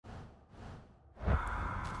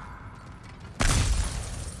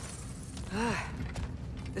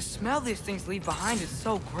The smell these things leave behind is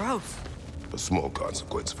so gross. A small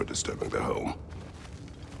consequence for disturbing their home.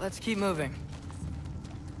 Let's keep moving.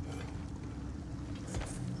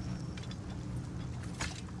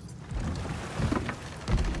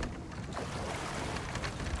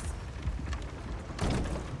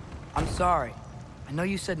 I'm sorry. I know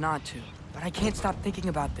you said not to, but I can't stop thinking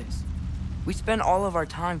about this. We spend all of our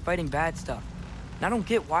time fighting bad stuff, and I don't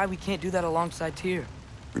get why we can't do that alongside Tyr.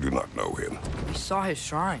 We do not know him. We saw his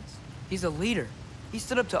shrines. He's a leader. He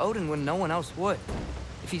stood up to Odin when no one else would.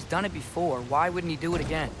 If he's done it before, why wouldn't he do it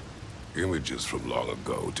again? Images from long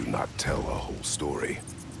ago do not tell a whole story.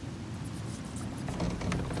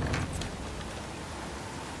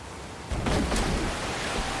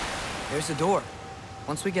 There's a door.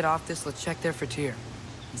 Once we get off this, let's check there for Tyr.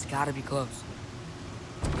 He's gotta be close.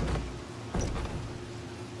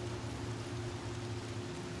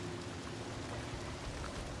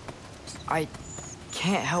 I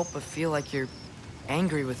can't help but feel like you're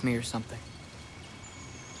angry with me or something.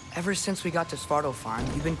 Ever since we got to Svartalfheim,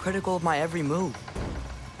 you've been critical of my every move.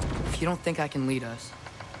 If you don't think I can lead us,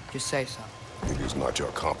 just say so. It is not your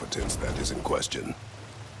competence that is in question.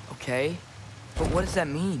 Okay? But what does that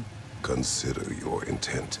mean? Consider your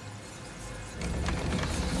intent.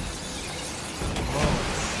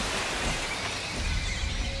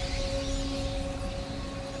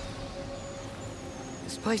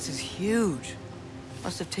 This place is huge.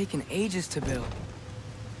 Must have taken ages to build.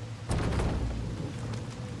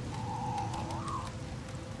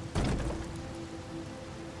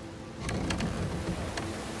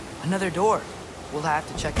 Another door. We'll have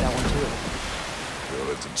to check that one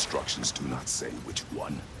too. Its instructions do not say which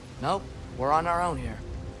one. Nope, we're on our own here.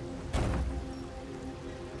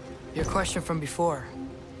 Your question from before,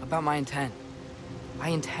 about my intent. I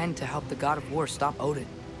intend to help the God of War stop Odin.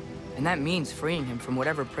 And that means freeing him from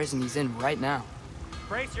whatever prison he's in right now.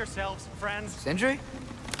 Brace yourselves, friends. Sindri?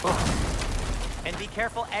 Oh. And be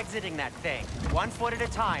careful exiting that thing. 1 foot at a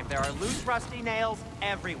time. There are loose, rusty nails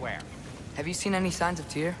everywhere. Have you seen any signs of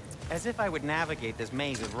Tyr? As if I would navigate this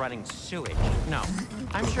maze of running sewage. No.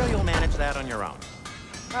 I'm sure you'll manage that on your own.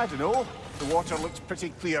 I don't know. The water looks pretty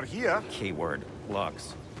clear here. Keyword,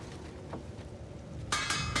 looks.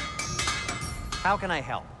 How can I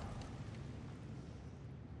help?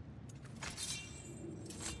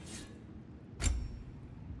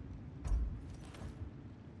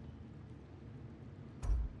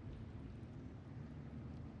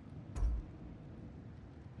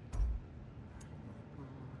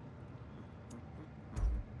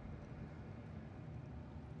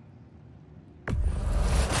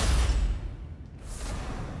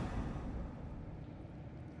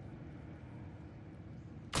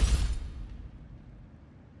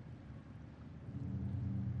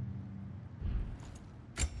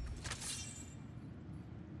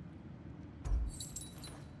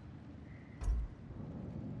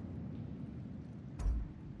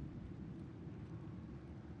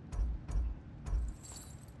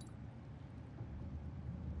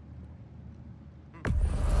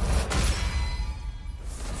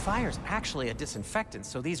 Fire's actually a disinfectant,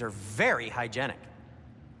 so these are very hygienic.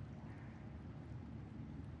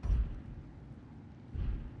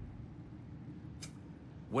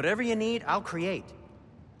 Whatever you need, I'll create.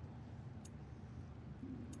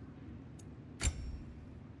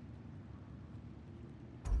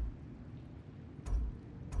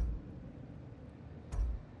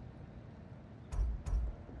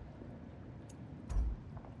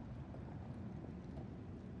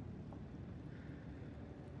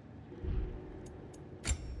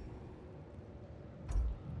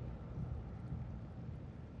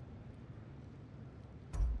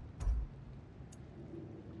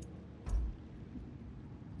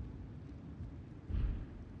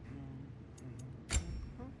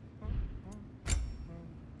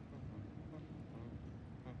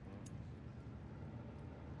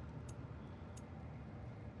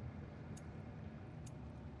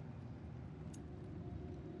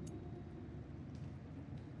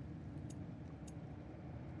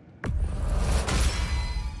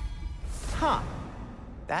 Huh.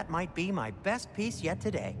 That might be my best piece yet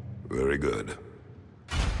today. Very good.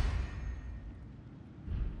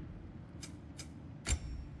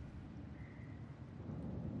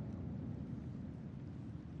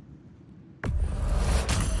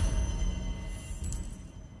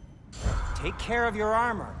 Take care of your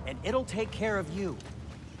armor, and it'll take care of you.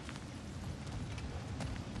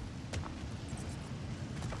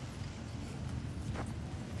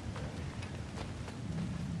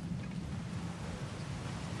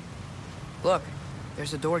 Look,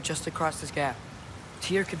 there's a door just across this gap.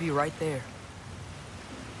 Tyr could be right there.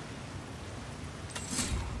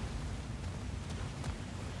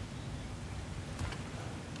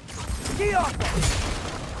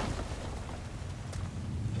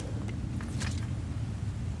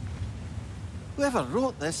 Whoever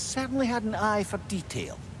wrote this certainly had an eye for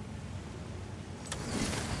detail.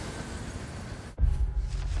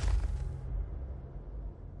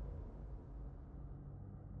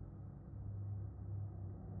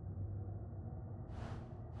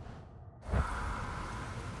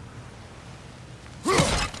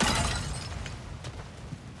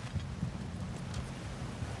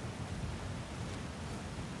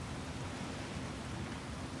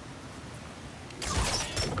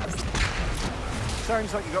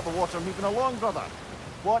 Sounds like you got the water moving along, brother.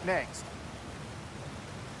 What next?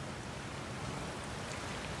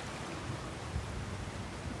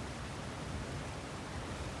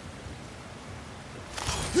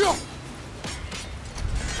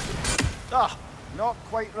 Ah, not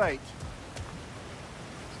quite right.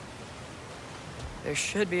 There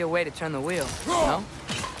should be a way to turn the wheel, no?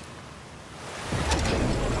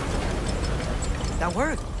 That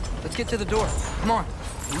worked. Let's get to the door. Come on.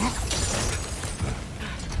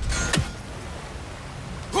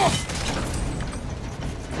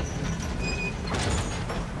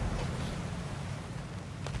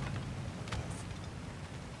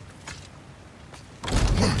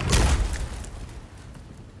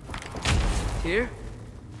 Tyr?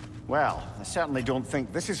 Well, I certainly don't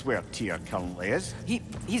think this is where Tyr currently is.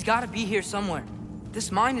 He's got to be here somewhere.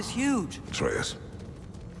 This mine is huge. Atreus,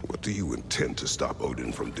 what do you intend to stop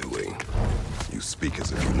Odin from doing? You speak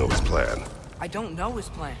as if you know his plan. I don't know his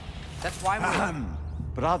plan. That's why we're...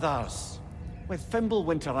 Brothers, with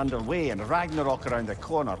Fimbulwinter underway and Ragnarok around the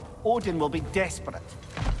corner, Odin will be desperate.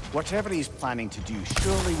 Whatever he's planning to do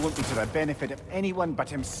surely won't be to the benefit of anyone but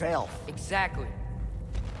himself. Exactly.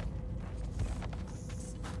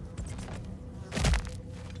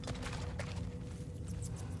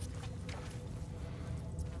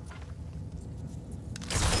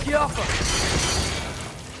 Get off her!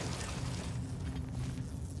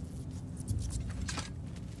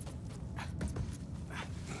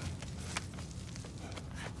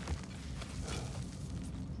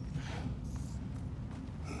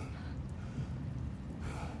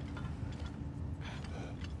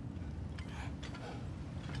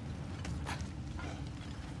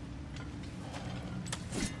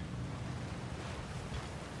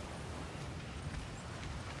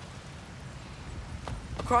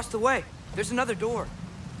 Across the way, there's another door.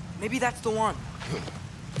 Maybe that's the one.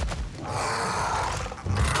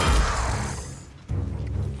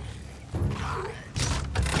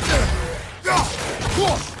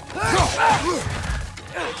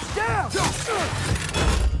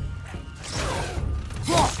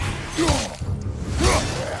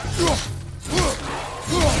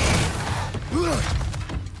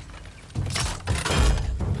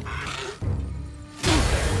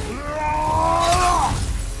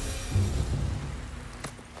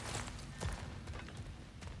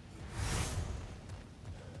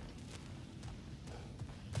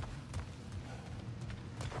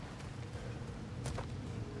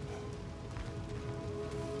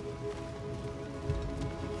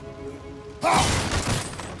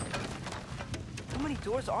 How many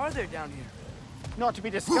doors are there down here? Not to be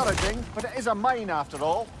discouraging, but it is a mine after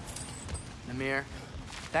all. Namir,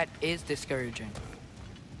 that is discouraging.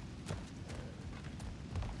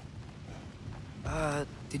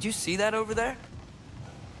 Did you see that over there?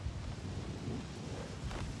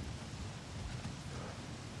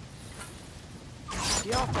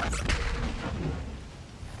 Yeah.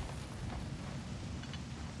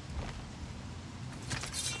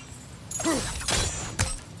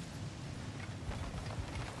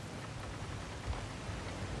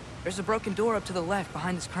 There's a broken door up to the left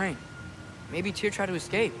behind this crane. Maybe Tyr tried to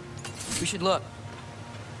escape. We should look.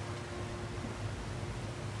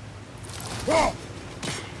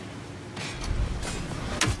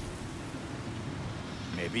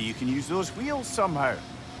 Maybe you can use those wheels somehow.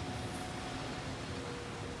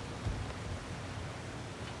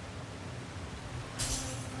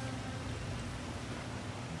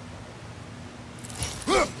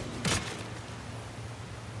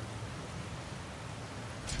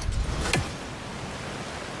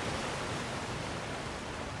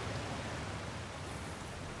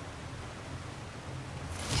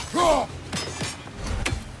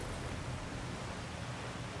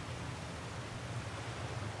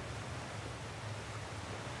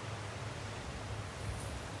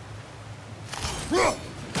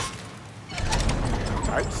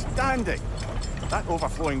 Outstanding! That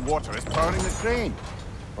overflowing water is powering the crane.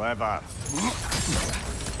 Clever.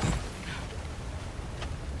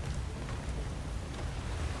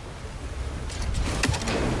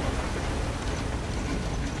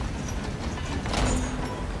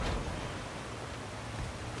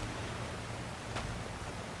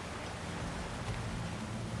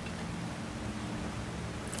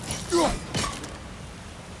 Ugh!